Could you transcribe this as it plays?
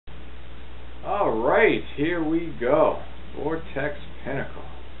Alright, here we go. Vortex Pinnacle.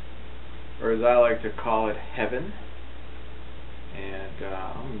 Or as I like to call it, Heaven. And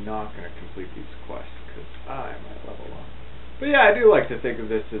I'm not going to complete these quests because I might level up. But yeah, I do like to think of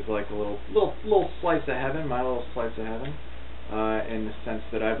this as like a little slice of heaven, my little slice of heaven. In the sense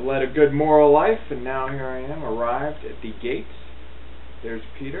that I've led a good moral life, and now here I am, arrived at the gates. There's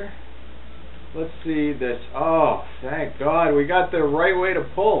Peter. Let's see this. Oh, thank God, we got the right way to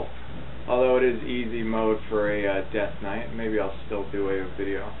pull. Although it is easy mode for a death knight. Maybe I'll still do a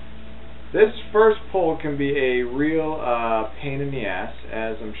video. This first pull can be a real pain in the ass,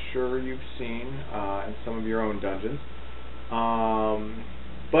 as I'm sure you've seen in some of your own dungeons.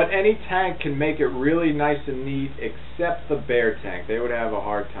 But any tank can make it really nice and neat, except the bear tank. They would have a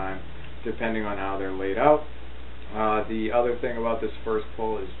hard time, depending on how they're laid out. The other thing about this first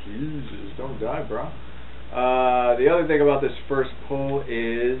pull is, Jesus, don't die, bro. The other thing about this first pull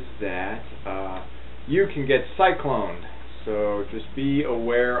is that you can get cycloned, so just be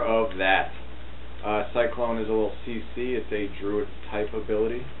aware of that. Cyclone is a little CC, it's a druid type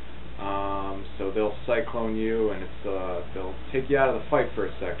ability. So they'll cyclone you, and they'll take you out of the fight for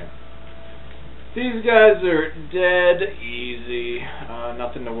a second. These guys are dead easy.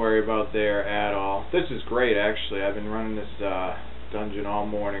 Nothing to worry about there at all. This is great, actually. I've been running this dungeon all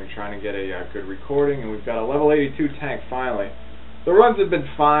morning trying to get a good recording, and we've got a level 82 tank finally. The runs have been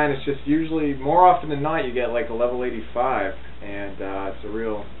fine. It's just usually, more often than not, you get like a level 85, and it's a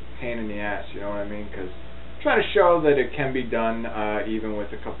real pain in the ass, you know what I mean? Because trying to show that it can be done even with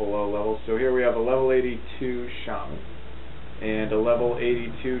a couple low levels. So here we have a level 82 shaman and a level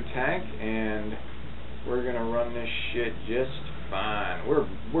 82 tank, and we're gonna run this shit just fine.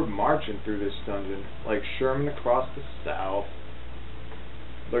 We're marching through this dungeon like Sherman across the south.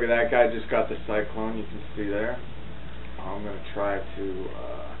 Look at that guy, just got the cyclone, you can see there. I'm gonna try to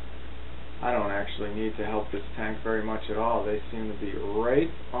I don't actually need to help this tank very much at all. They seem to be right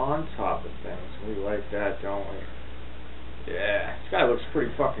on top of things. We like that, don't we? Yeah, this guy looks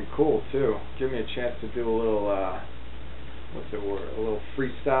pretty fucking cool too. Give me a chance to do a little, what's the word? A little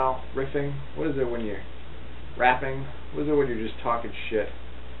freestyle riffing. What is it when you're rapping? What is it when you're just talking shit?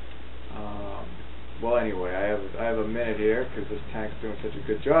 Well, anyway, I have a minute here because this tank's doing such a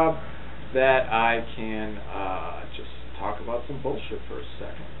good job that I can just talk about some bullshit for a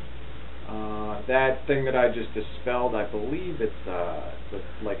second. That thing that I just dispelled, I believe it's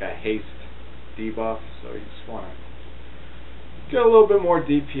like a haste debuff, so you just want to get a little bit more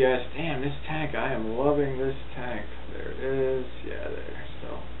DPS. Damn, this tank, I am loving this tank. There it is, yeah, there.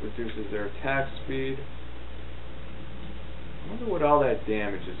 So, reduces their attack speed. I wonder what all that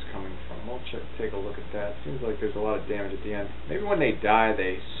damage is coming from. We'll take a look at that. Seems like there's a lot of damage at the end. Maybe when they die,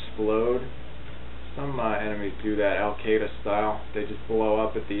 they explode. Some enemies do that, Al-Qaeda style. They just blow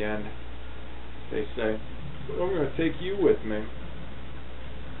up at the end. They say, I'm going to take you with me.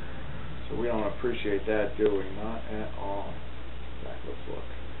 So we don't appreciate that, do we? Not at all. In fact, let's look.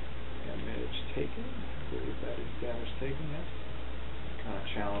 Damage taken. I believe that is damage taken, yes. Kind of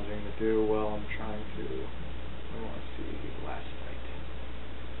challenging to do while I'm trying to... I want to see the last fight.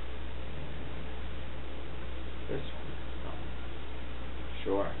 This one? No.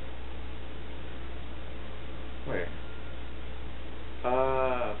 Sure. Wait.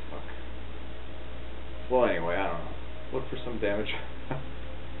 Fuck. Well, anyway, I don't know. Look for some damage.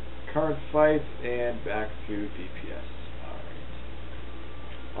 Current fight, and back to DPS.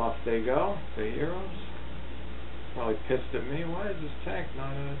 Alright. Off they go, the heroes. Probably pissed at me. Why is this tank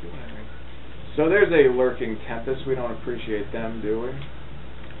not doing anything? So there's a lurking Tempest. We don't appreciate them, do we?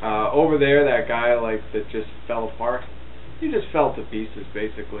 Over there, that guy that just fell apart. He just fell to pieces,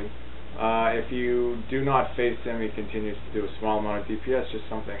 basically. If you do not face him, he continues to do a small amount of DPS, just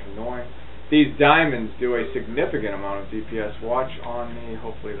something annoying. These diamonds do a significant amount of DPS. Watch on me.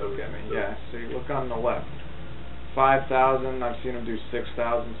 Hopefully they'll get me. Yeah, see, look on the left. 5,000. I've seen them do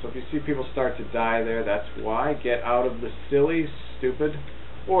 6,000. So if you see people start to die there, that's why. Get out of the silly, stupid,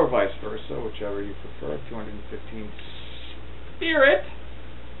 or vice versa, whichever you prefer. 215 spirit.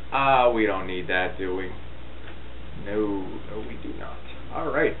 We don't need that, do we? No, we do not.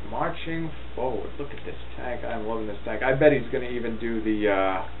 Alright, marching forward. Look at this tank. I'm loving this tank. I bet he's going to even do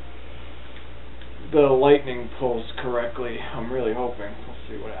the lightning pulse correctly. I'm really hoping. We'll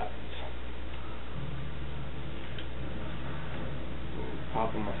see what happens.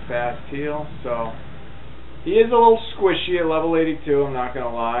 Pop him a fast heal. So, he is a little squishy at level 82, I'm not going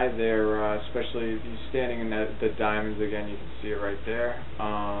to lie. They're, especially if he's standing in the diamonds again, you can see it right there.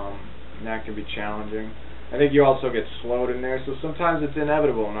 And that can be challenging. I think you also get slowed in there, so sometimes it's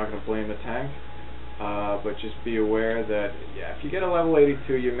inevitable. I'm not going to blame the tank. But just be aware that, yeah, if you get a level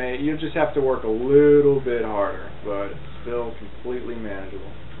 82, you'll just have to work a little bit harder, but it's still completely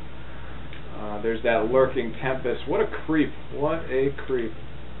manageable. There's that lurking Tempest. What a creep. What a creep.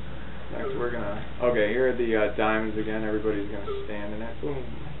 Next we're gonna... Okay, here are the diamonds again. Everybody's gonna stand in it. Boom.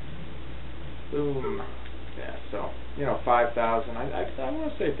 Boom. Yeah, so, you know, 5,000. I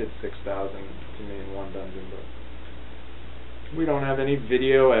want to say it did 6,000 to me in one dungeon, but we don't have any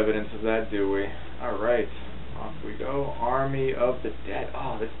video evidence of that, do we? Alright, off we go. Army of the Dead.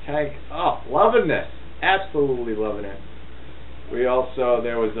 Oh, this tank. Oh, loving this. Absolutely loving it. We also,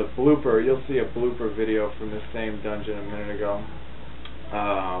 there was a blooper. You'll see a blooper video from the same dungeon a minute ago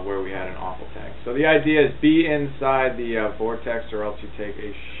where we had an awful tank. So the idea is be inside the Vortex or else you take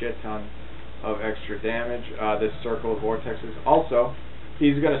a shit ton of extra damage. This circle of vortexes. Also,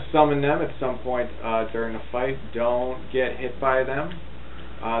 he's going to summon them at some point during the fight. Don't get hit by them.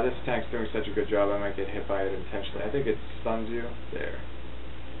 This tank's doing such a good job, I might get hit by it intentionally. I think it stuns you. There.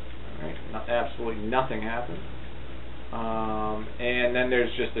 Alright, absolutely nothing happened. And then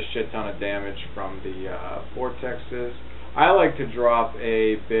there's just a shit ton of damage from the vortexes. I like to drop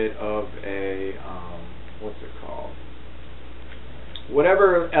a bit of a, what's it called?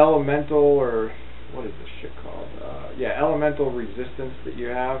 Whatever elemental, or what is this shit called? Yeah, elemental resistance that you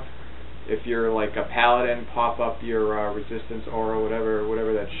have. If you're like a paladin, pop up your resistance aura,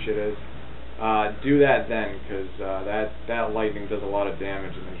 whatever that shit is. Do that then, because that lightning does a lot of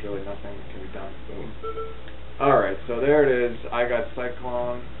damage, and there's really nothing that can be done. Boom. Alright, so there it is. I got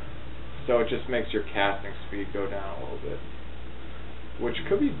Cyclone, so it just makes your casting speed go down a little bit, which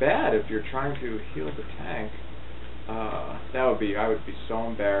could be bad if you're trying to heal the tank. I would be so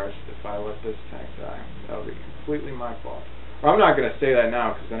embarrassed if I let this tank die. That would be completely my fault. Well, I'm not going to say that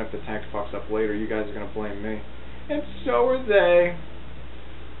now, because then if the tank fucks up later, you guys are going to blame me. And so are they.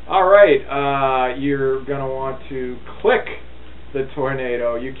 Alright, you're going to want to click the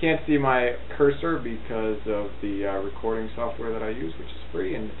tornado. You can't see my cursor because of the recording software that I use, which is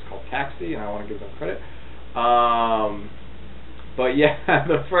free, and it's called Taxi, and I want to give them credit. But yeah,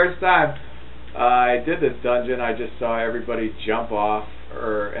 the first time I did this dungeon, I just saw everybody jump off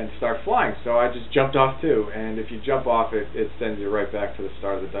and start flying, so I just jumped off too. And if you jump off, it sends you right back to the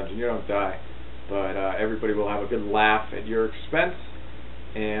start of the dungeon. You don't die, but everybody will have a good laugh at your expense,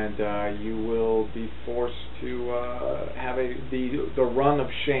 and you will be forced to have the run of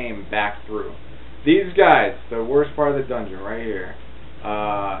shame back through. These guys, the worst part of the dungeon right here,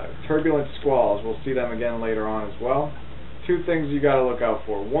 turbulent squalls. We'll see them again later on as well. Two things you got to look out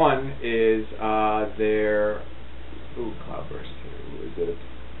for. One is their cloudburst. Who is it?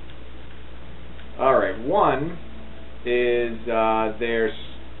 All right. One is their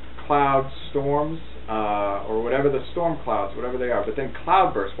cloud storms or whatever the storm clouds, whatever they are. But then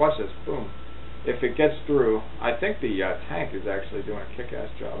cloudburst. Watch this. Boom. If it gets through, I think the tank is actually doing a kick-ass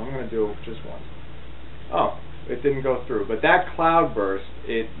job. I'm going to do it just once. Oh, it didn't go through. But that cloudburst,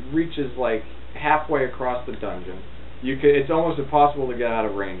 it reaches like halfway across the dungeon. It's almost impossible to get out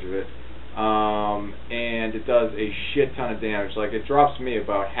of range of it, and it does a shit ton of damage. Like, it drops me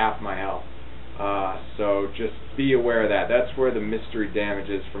about half my health, so just be aware of that. That's where the mystery damage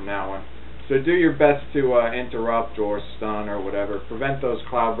is from now on. So do your best to interrupt or stun or whatever. Prevent those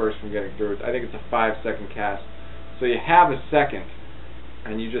cloudbursts from getting through. I think it's a 5-second cast, so you have a second,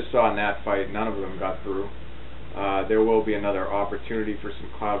 and you just saw in that fight, none of them got through. There will be another opportunity for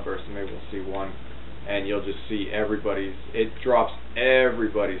some cloudbursts, and maybe we'll see one. And you'll just see it drops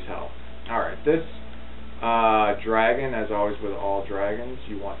everybody's health. Alright, this dragon, as always with all dragons,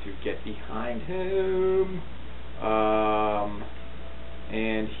 you want to get behind him.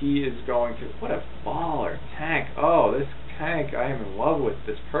 And he is going to, what a baller tank. Oh, this tank, I am in love with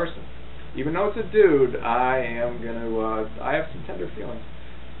this person. Even though it's a dude, I have some tender feelings.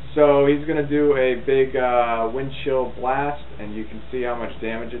 So he's going to do a big wind chill blast, and you can see how much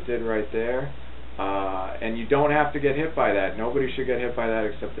damage it did right there. And you don't have to get hit by that. Nobody should get hit by that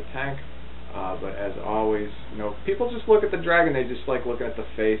except the tank. But as always, people just look at the dragon. They just like looking at the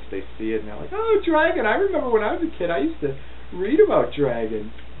face. They see it and they're like, "Oh, dragon! I remember when I was a kid, I used to read about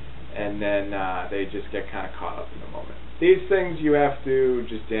dragons." And then they just get kind of caught up in the moment. These things, you have to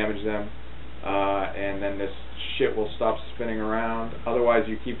just damage them, and then this shit will stop spinning around. Otherwise,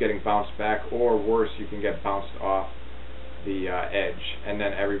 you keep getting bounced back, or worse, you can get bounced off the edge, and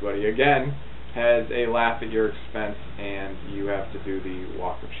then everybody again has a laugh at your expense, and you have to do the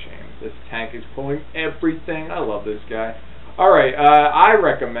walk of shame. This tank is pulling everything. I love this guy. Alright, I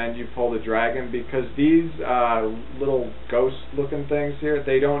recommend you pull the dragon, because these little ghost looking things here,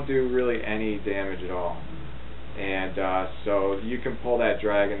 they don't do really any damage at all. And so you can pull that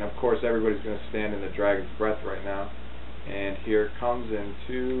dragon. Of course, everybody's going to stand in the dragon's breath right now. And here it comes in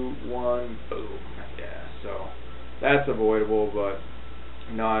 2, 1, boom. Yeah, so that's avoidable, but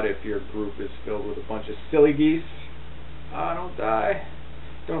not if your group is filled with a bunch of silly geese. Don't die.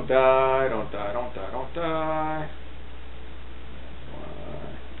 Don't die, don't die, don't die, don't die.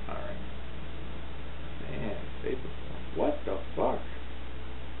 Alright. Man, what the fuck?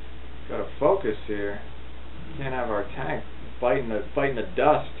 Gotta focus here. Can't have our tank biting the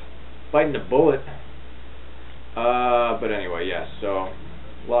dust, biting the bullet. But anyway, yes. So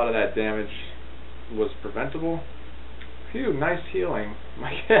a lot of that damage was preventable. Phew, nice healing.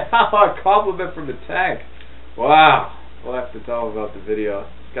 A compliment from the tank. Wow. We'll have to tell him about the video.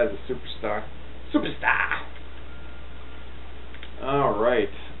 This guy's a superstar. Superstar. All right.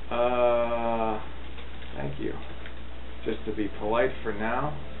 Thank you. Just to be polite for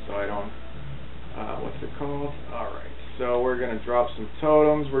now, so I don't. What's it called? Alright, so we're going to drop some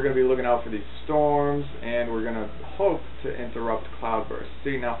totems, we're going to be looking out for these storms, and we're going to hope to interrupt cloudburst.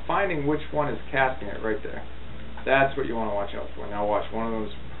 See, now finding which one is casting it right there, that's what you want to watch out for. Now watch, one of them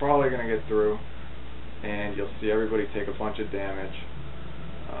is probably going to get through, and you'll see everybody take a bunch of damage.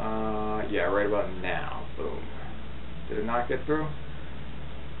 Yeah, right about now. Boom. Did it not get through?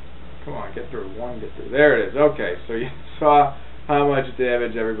 Come on, get through. One, get through. There it is. Okay, so you saw how much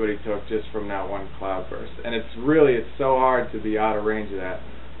damage everybody took just from that one cloudburst. And it's so hard to be out of range of that.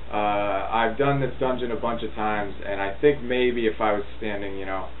 I've done this dungeon a bunch of times, and I think maybe if I was standing, you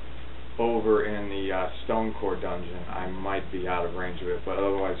know, over in the stone core dungeon, I might be out of range of it, but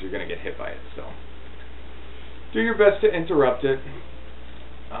otherwise you're going to get hit by it. So do your best to interrupt it,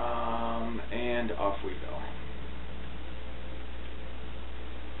 and off we go.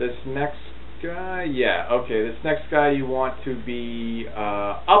 This next guy, yeah, okay, this next guy you want to be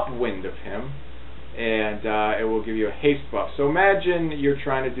upwind of him, and it will give you a haste buff. So imagine you're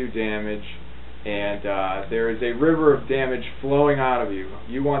trying to do damage, and there is a river of damage flowing out of you.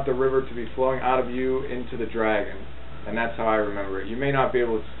 You want the river to be flowing out of you into the dragon, and that's how I remember it. You may not be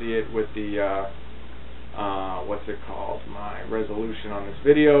able to see it with the, what's it called, my resolution on this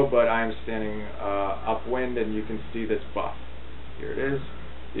video, but I am standing upwind, and you can see this buff. Here it is.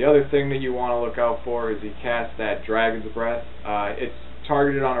 The other thing that you want to look out for is he casts that Dragon's Breath. It's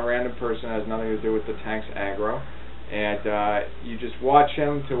targeted on a random person, it has nothing to do with the tank's aggro. And you just watch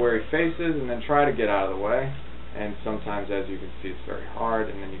him to where he faces and then try to get out of the way. And sometimes, as you can see, it's very hard,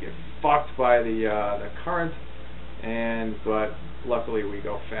 and then you get fucked by the current. But luckily we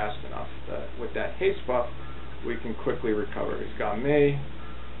go fast enough that with that haste buff we can quickly recover. He's got me.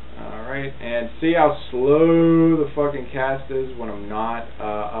 Alright, and see how slow the fucking cast is when I'm not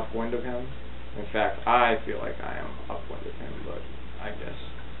upwind of him? In fact, I feel like I am upwind of him, but I guess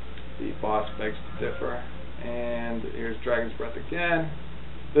the boss begs to differ. And here's Dragon's Breath again.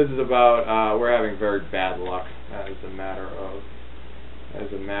 This is about, we're having very bad luck. That is a matter of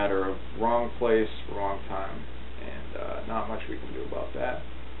wrong place, wrong time, and not much we can do about that.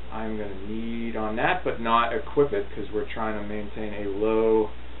 I'm going to need on that, but not equip it, because we're trying to maintain a low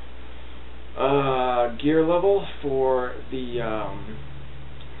gear level for the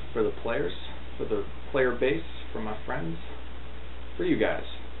players, for the player base, for my friends, for you guys.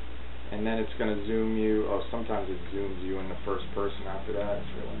 And then it's going to zoom you. Oh, sometimes it zooms you in the first person after that. It's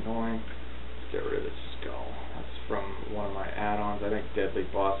really annoying. Let's get rid of this skull. That's from one of my add-ons. I think Deadly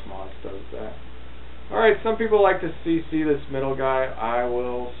Boss Mods does that. Alright, some people like to CC this middle guy. I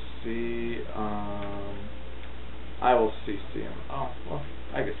will CC him. Oh, well,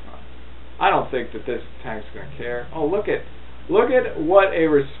 I guess not. I don't think that this tank's going to care. Oh, look at what a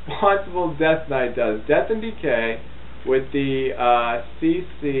responsible Death Knight does. Death and Decay with the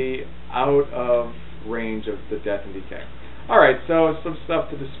CC out of range of the Death and Decay. Alright, so some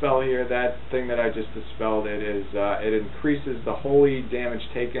stuff to dispel here. That thing that I just dispelled, it increases the holy damage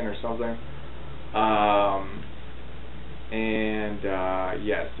taken or something.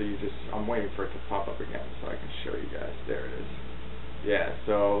 Yeah, so I'm waiting for it to pop up again so I can show you guys. There it is. Yeah,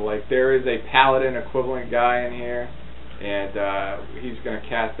 so like there is a paladin equivalent guy in here, and he's going to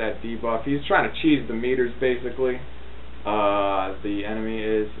cast that debuff. He's trying to cheese the meters basically. The enemy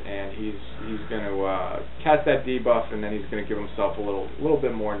is, and he's going to cast that debuff, and then he's going to give himself a little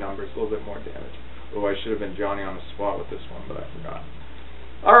bit more numbers, a little bit more damage. Oh, I should have been Johnny on the spot with this one, but I forgot.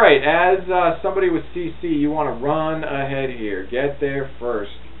 Alright, as somebody with CC, you want to run ahead here. Get there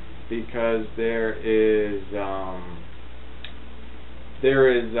first, because there is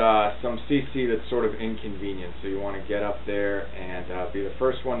some CC that's sort of inconvenient, so you want to get up there and be the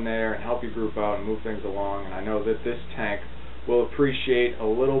first one there and help your group out and move things along. And I know that this tank will appreciate a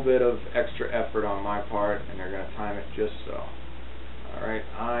little bit of extra effort on my part, and they're going to time it just so. Alright,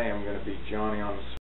 I am going to be Johnny on the